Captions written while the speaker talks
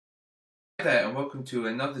Hi there and welcome to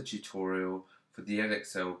another tutorial for the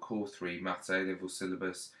Edexcel Core 3 Maths A-Level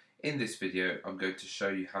syllabus. In this video I'm going to show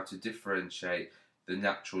you how to differentiate the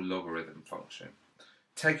natural logarithm function.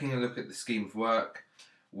 Taking a look at the scheme of work,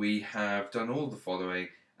 we have done all the following,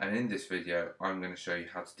 and in this video I'm going to show you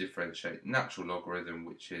how to differentiate natural logarithm,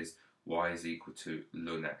 which is y is equal to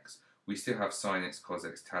ln x. We still have sin x, cos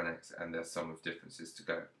x, tan x, and there's sum of differences to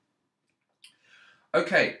go.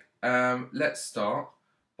 Okay, let's start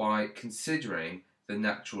by considering the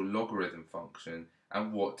natural logarithm function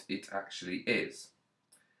and what it actually is.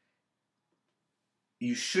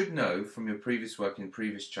 You should know from your previous work in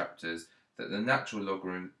previous chapters that the natural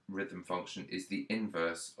logarithm function is the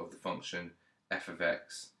inverse of the function f of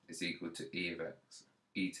x is equal to e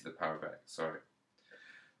to the power of x, sorry.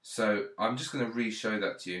 So I'm just going to re-show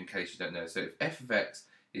that to you in case you don't know. So if f of x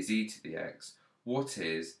is e to the x, what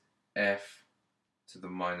is f to the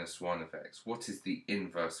minus 1 of x? What is the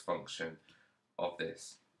inverse function of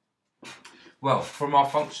this? Well, from our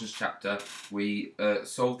functions chapter, we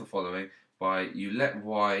solve the following by you let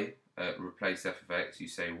y replace f of x, you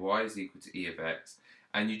say y is equal to e of x,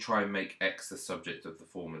 and you try and make x the subject of the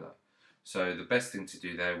formula. So the best thing to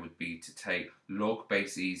do there would be to take log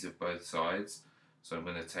base e's of both sides. So I'm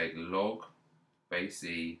going to take log base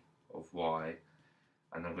e of y,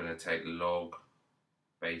 and I'm going to take log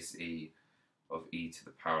base e of e to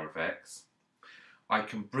the power of x. I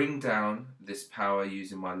can bring down this power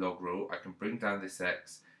using my log rule. I can bring down this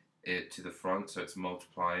x to the front, so it's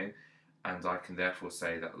multiplying, and I can therefore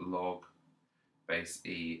say that log base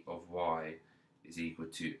e of y is equal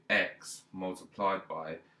to x multiplied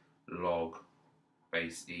by log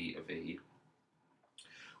base e of e.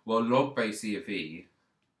 Well, log base e of e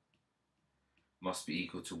must be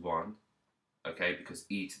equal to 1, okay, because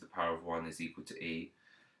e to the power of 1 is equal to e.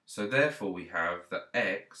 So therefore we have that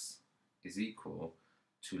x is equal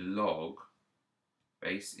to log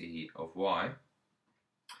base e of y,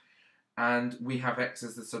 and we have x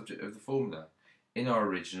as the subject of the formula. In our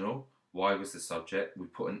original, y was the subject, we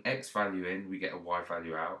put an x value in, we get a y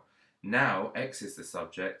value out. Now x is the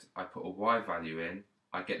subject, I put a y value in,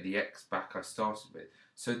 I get the x back I started with.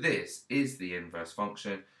 So this is the inverse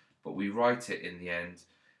function, but we write it in the end,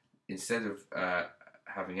 instead of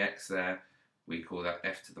having x there, we call that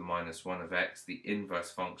f to the minus 1 of x, the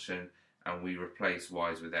inverse function, and we replace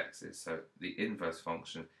y's with x's. So the inverse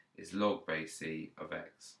function is log base e of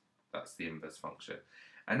x. That's the inverse function.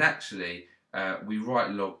 And actually, we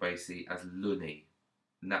write log base e as ln e,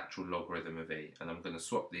 natural logarithm of e. And I'm going to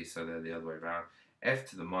swap these so they're the other way around. F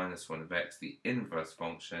to the minus 1 of x, the inverse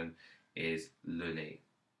function is ln e.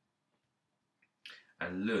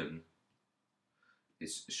 And ln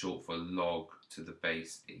is short for log to the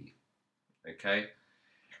base e. Okay,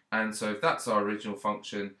 and so if that's our original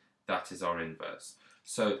function, that is our inverse.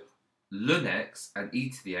 So ln x and e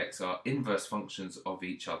to the x are inverse functions of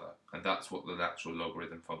each other, and that's what the natural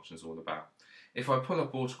logarithm function is all about. If I pull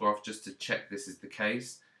up autograph just to check this is the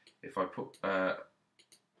case, if I put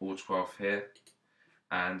autograph here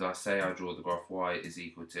and I say I draw the graph y is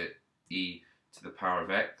equal to e to the power of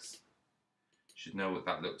x, you should know what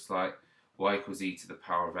that looks like. Y equals e to the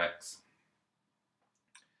power of x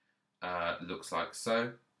looks like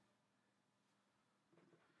so.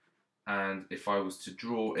 And if I was to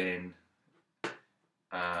draw in,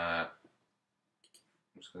 I'm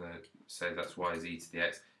just going to say that's y is e to the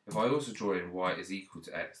x. If I also draw in y is equal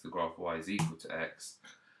to x, the graph y is equal to x,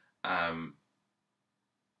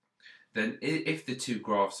 then if the two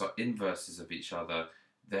graphs are inverses of each other,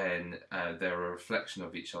 then they're a reflection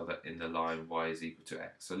of each other in the line y is equal to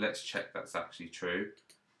x. So let's check that's actually true.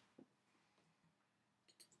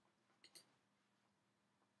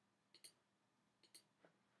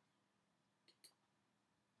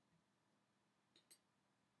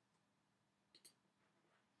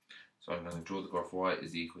 So I'm going to draw the graph y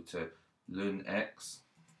is equal to ln x.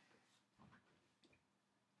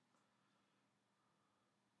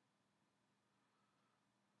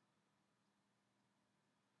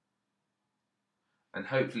 And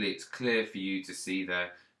hopefully it's clear for you to see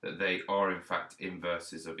there that they are in fact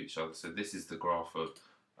inverses of each other. So this is the graph of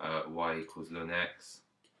y equals ln x.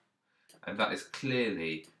 And that is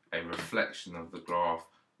clearly a reflection of the graph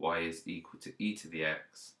y is equal to e to the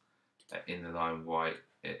x in the line y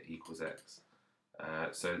equals x.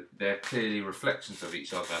 So they're clearly reflections of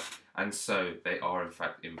each other, and so they are in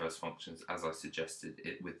fact inverse functions, as I suggested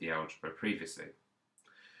it with the algebra previously.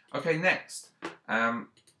 Okay, next, the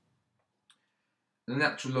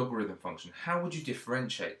natural logarithm function. How would you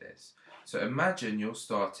differentiate this? So imagine you're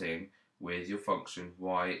starting with your function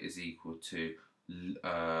y is equal to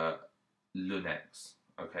ln x,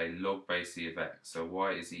 okay, log base e of x. So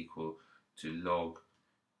y is equal to log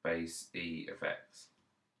base e of x.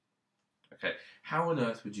 Okay, how on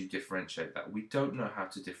earth would you differentiate that? We don't know how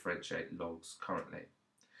to differentiate logs currently.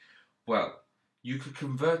 Well, you could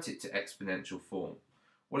convert it to exponential form.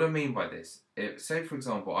 What I mean by this, say for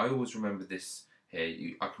example, I always remember this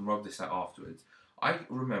here, I can rub this out afterwards. I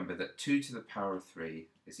remember that 2 to the power of 3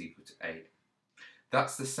 is equal to 8.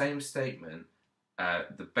 That's the same statement,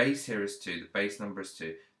 the base here is 2, the base number is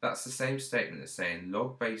 2. That's the same statement as saying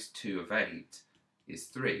log base 2 of 8 is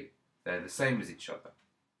 3. They're the same as each other.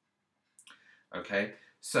 Okay,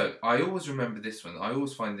 so I always remember this one. I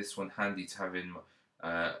always find this one handy to have in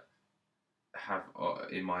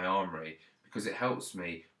my armoury, because it helps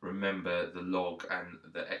me remember the log and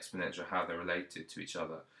the exponential, how they're related to each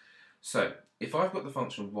other. So if I've got the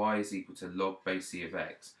function y is equal to log base e of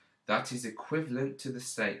x, that is equivalent to the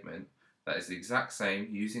statement, that is the exact same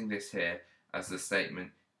using this here as the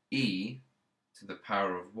statement e to the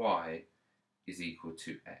power of y is equal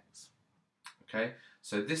to x. Okay,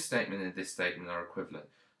 so this statement and this statement are equivalent.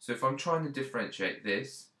 So if I'm trying to differentiate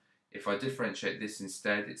this, if I differentiate this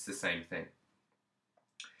instead, it's the same thing.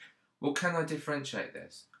 Well, can I differentiate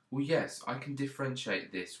this? Well, yes, I can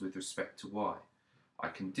differentiate this with respect to y. I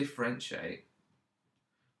can differentiate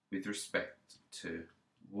with respect to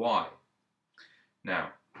y.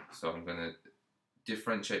 Now, so I'm going to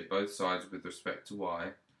differentiate both sides with respect to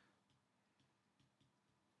y.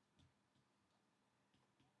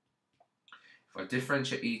 If I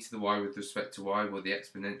differentiate e to the y with respect to y, well, the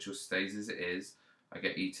exponential stays as it is. I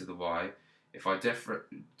get e to the y. If I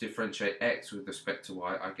differentiate x with respect to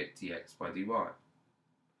y, I get dx by dy.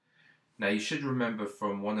 Now, you should remember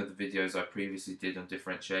from one of the videos I previously did on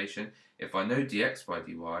differentiation, if I know dx by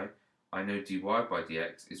dy, I know dy by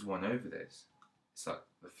dx is 1 over this. It's like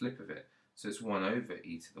the flip of it. So it's 1 over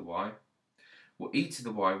e to the y. Well, e to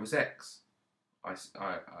the y was x. I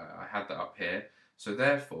had that up here. So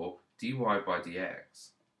therefore, dy by dx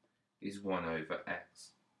is 1 over x.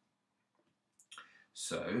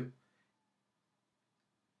 So,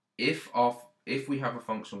 if we have a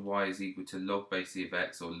function y is equal to log base e of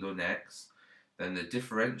x or ln x, then the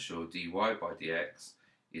differential dy by dx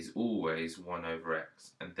is always 1 over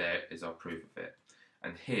x. And there is our proof of it.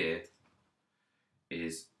 And here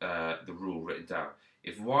is the rule written down.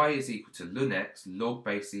 If y is equal to ln x, log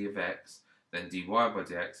base e of x, then dy by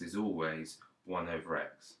dx is always 1 over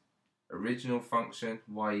x. Original function,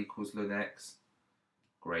 y equals ln x.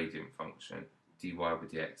 Gradient function, dy by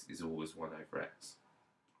dx is always 1 over x.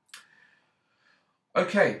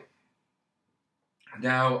 Okay,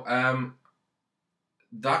 now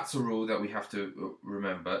that's a rule that we have to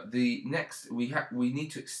remember. The next, we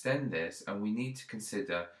need to extend this, and we need to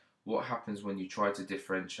consider what happens when you try to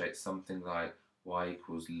differentiate something like y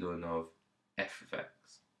equals ln of f of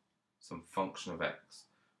x, some function of x.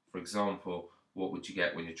 For example, what would you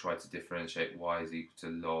get when you try to differentiate y is equal to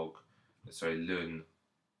ln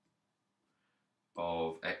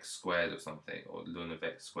of x squared or something, or ln of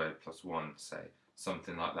x squared plus 1, say,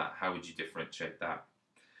 something like that. How would you differentiate that?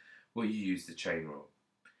 Well, you use the chain rule.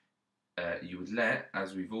 You would let,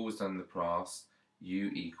 as we've always done in the past,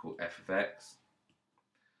 u equal f of x,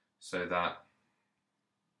 so that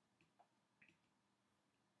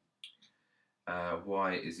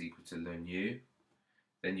y is equal to ln u.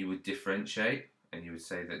 Then you would differentiate, and you would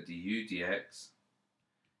say that du dx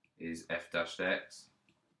is f dashed x,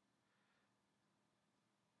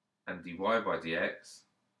 and dy by dx,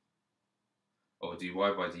 or dy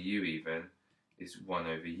by du even, is 1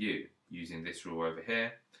 over u, using this rule over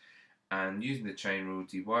here. And using the chain rule,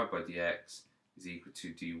 dy by dx is equal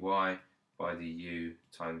to dy by du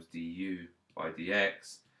times du by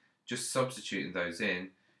dx. Just substituting those in,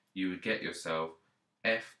 you would get yourself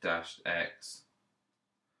f dashed x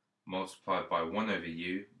multiplied by 1 over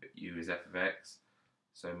u, but u is f of x,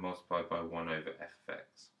 so multiplied by 1 over f of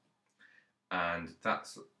x. And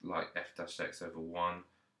that's like f dash x over 1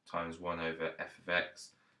 times 1 over f of x.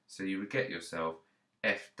 So you would get yourself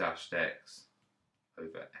f dashed x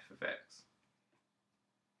over f of x.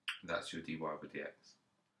 That's your dy by dx.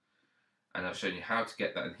 And I've shown you how to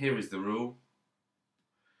get that. And here is the rule.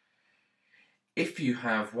 If you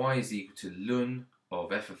have y is equal to ln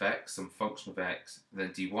of f of x, some function of x,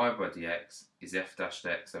 then dy by dx is f dashed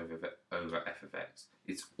x over f of x.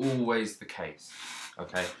 It's always the case.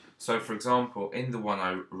 Okay, so for example, in the one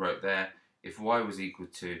I wrote there, if y was equal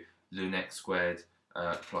to ln x squared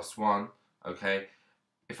plus 1, okay,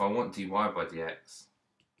 if I want dy by dx,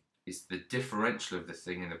 it's the differential of the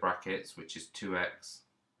thing in the brackets, which is 2x,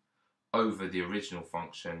 over the original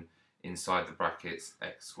function inside the brackets,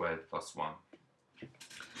 x squared plus 1.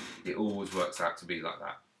 It always works out to be like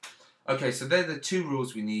that. Okay, so they're the two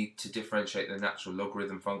rules we need to differentiate the natural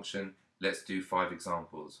logarithm function. Let's do 5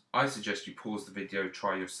 examples. I suggest you pause the video,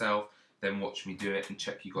 try yourself, then watch me do it and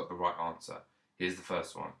check you got the right answer. Here's the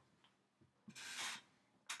first one.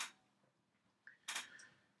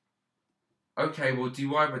 Okay, well dy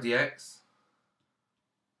by dx,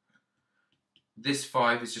 this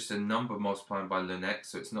 5 is just a number multiplying by ln x,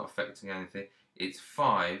 so it's not affecting anything. It's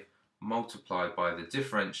 5 multiplied by the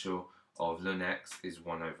differential of ln x is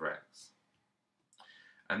 1 over x.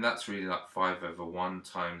 And that's really like 5 over 1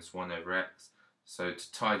 times 1 over x. So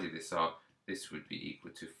to tidy this up, this would be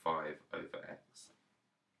equal to 5 over x.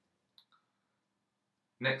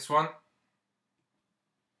 Next one.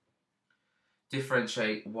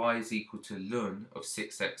 Differentiate y is equal to ln of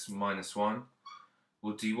 6x minus 1.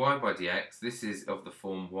 Well, dy by dx, this is of the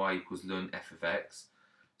form y equals ln f of x.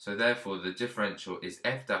 So therefore the differential is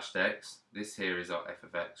f dash x. This here is our f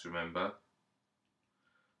of x, remember.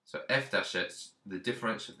 So f dash x, the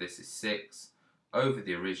differential of this is 6 over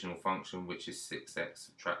the original function, which is 6x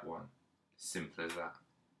subtract 1. Simple as that.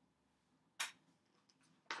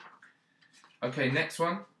 Okay, next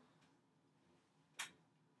one.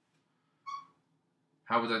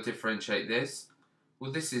 How would I differentiate this?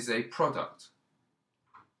 Well, this is a product.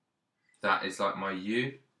 That is like my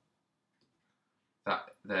u. That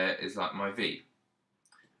there is like my v.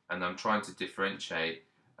 And I'm trying to differentiate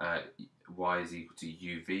y is equal to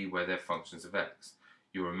uv, where they're functions of x.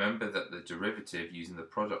 You'll remember that the derivative using the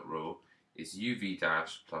product rule is uv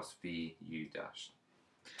dash plus vu dash.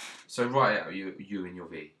 So write out u in your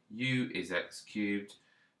v. U is x cubed,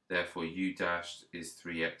 therefore u dash is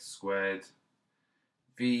 3x squared.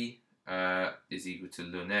 V is equal to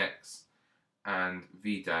ln x, and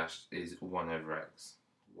v dash is 1 over x.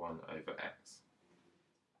 1 over x.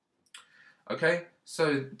 Okay,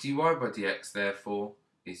 so dy by dx therefore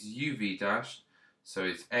is uv dash, so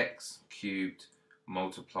it's x cubed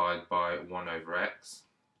multiplied by 1 over x,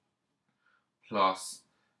 plus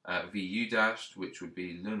vu dash, which would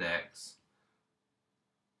be ln x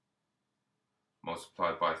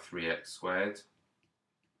multiplied by 3x squared.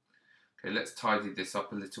 Okay, let's tidy this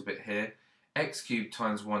up a little bit here. X cubed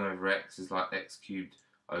times 1 over x is like x cubed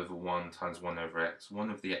over 1 times 1 over x.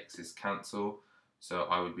 One of the x's cancel, so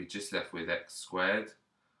I would be just left with x squared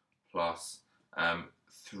plus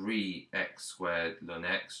 3x squared ln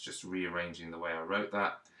x, just rearranging the way I wrote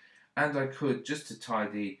that. And I could, just to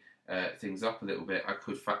tidy things up a little bit, I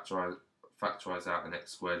could factorize out an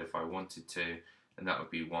x squared if I wanted to, and that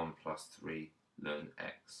would be 1 plus 3 ln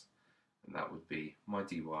x. And that would be my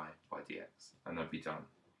dy by dx, and I'd be done.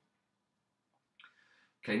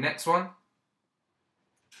 Okay, next one.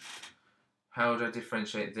 How would I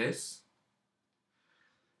differentiate this?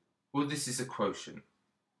 Well, this is a quotient.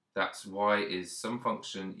 That's y is some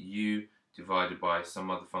function u divided by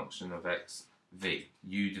some other function of x, v.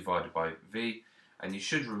 U divided by v, and you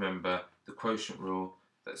should remember the quotient rule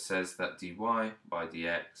that says that dy by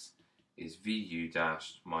dx is vu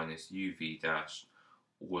dash minus uv dash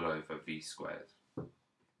all over v squared.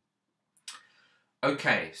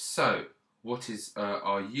 Okay, so what is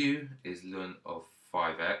our u is ln of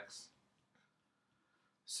 5x.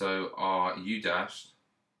 So our u dash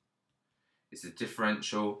is the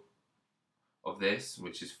differential of this,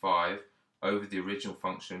 which is 5, over the original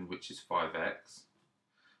function, which is 5x.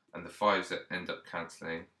 And the 5's that end up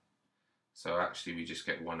cancelling. So actually we just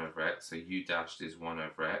get 1 over x. So u dashed is 1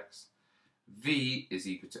 over x. V is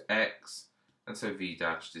equal to x. And so v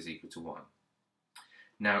dashed is equal to 1.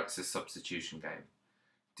 Now it's a substitution game.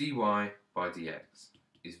 Dy by dx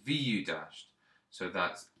is vu dashed, so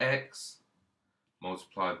that's x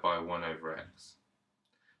multiplied by 1 over x.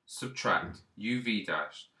 Subtract uv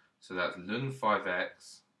dashed, so that's ln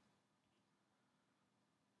 5x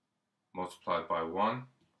multiplied by 1,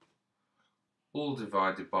 all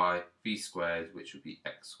divided by v squared, which would be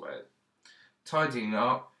x squared. Tidying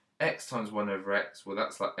up, x times 1 over x, well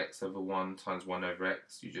that's like x over 1 times 1 over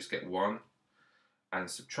x, you just get 1, and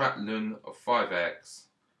subtract ln of 5x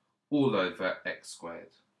all over x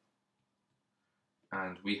squared.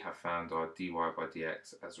 And we have found our dy by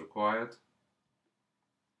dx as required.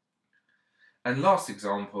 And last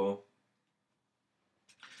example,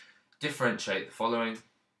 differentiate the following.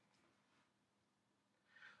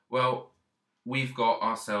 Well, we've got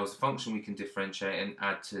ourselves a function we can differentiate and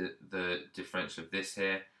add to the differential of this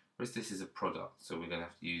here, whereas this is a product, so we're going to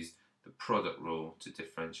have to use the product rule to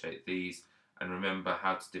differentiate these, and remember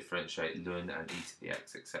how to differentiate ln and e to the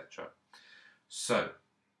x, etc. So,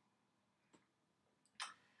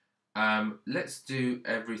 let's do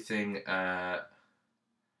everything,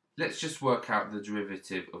 let's just work out the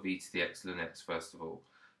derivative of e to the x ln x first of all.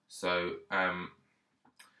 So,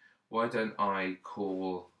 why don't I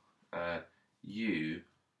call u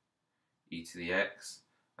e to the x,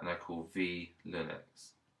 and I call v ln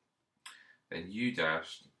x. Then u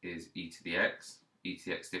dashed is e to the x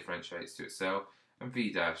differentiates to itself, and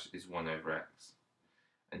v dash is 1 over x.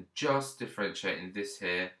 And just differentiating this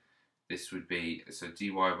here, this would be, so dy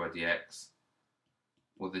by dx,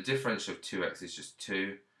 well, the differential of 2x is just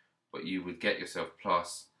 2, but you would get yourself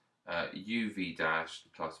plus uv dashed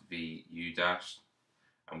plus vu dashed,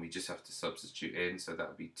 and we just have to substitute in, so that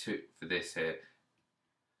would be 2 for this here.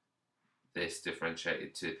 This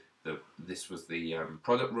differentiated to this was the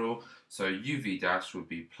product rule, so uv dash would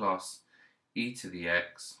be plus e to the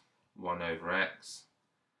x 1 over x,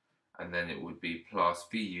 and then it would be plus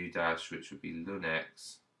vu dash, which would be ln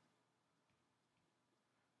x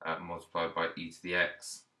multiplied by e to the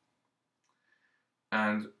x.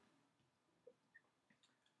 And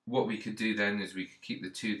what we could do then is we could keep the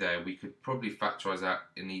 2 there. We could probably factorise out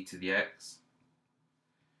in e to the x,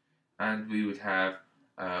 and we would have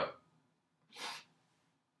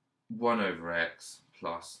 1 over x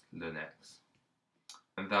plus ln x.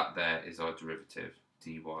 And that there is our derivative,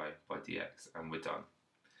 dy by dx, and we're done.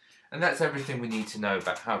 And that's everything we need to know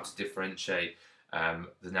about how to differentiate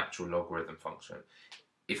the natural logarithm function.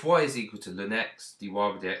 If y is equal to ln x, dy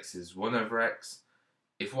by dx is 1 over x.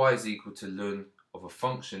 If y is equal to ln of a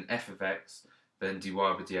function f of x, then dy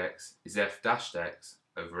by dx is f dashed x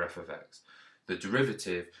over f of x. The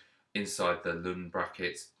derivative inside the ln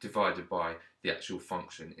brackets divided by the actual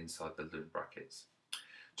function inside the ln brackets.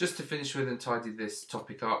 Just to finish with and tidy this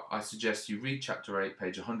topic up, I suggest you read chapter 8,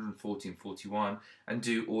 page 140 and 41, and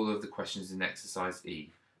do all of the questions in exercise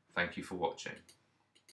E. Thank you for watching.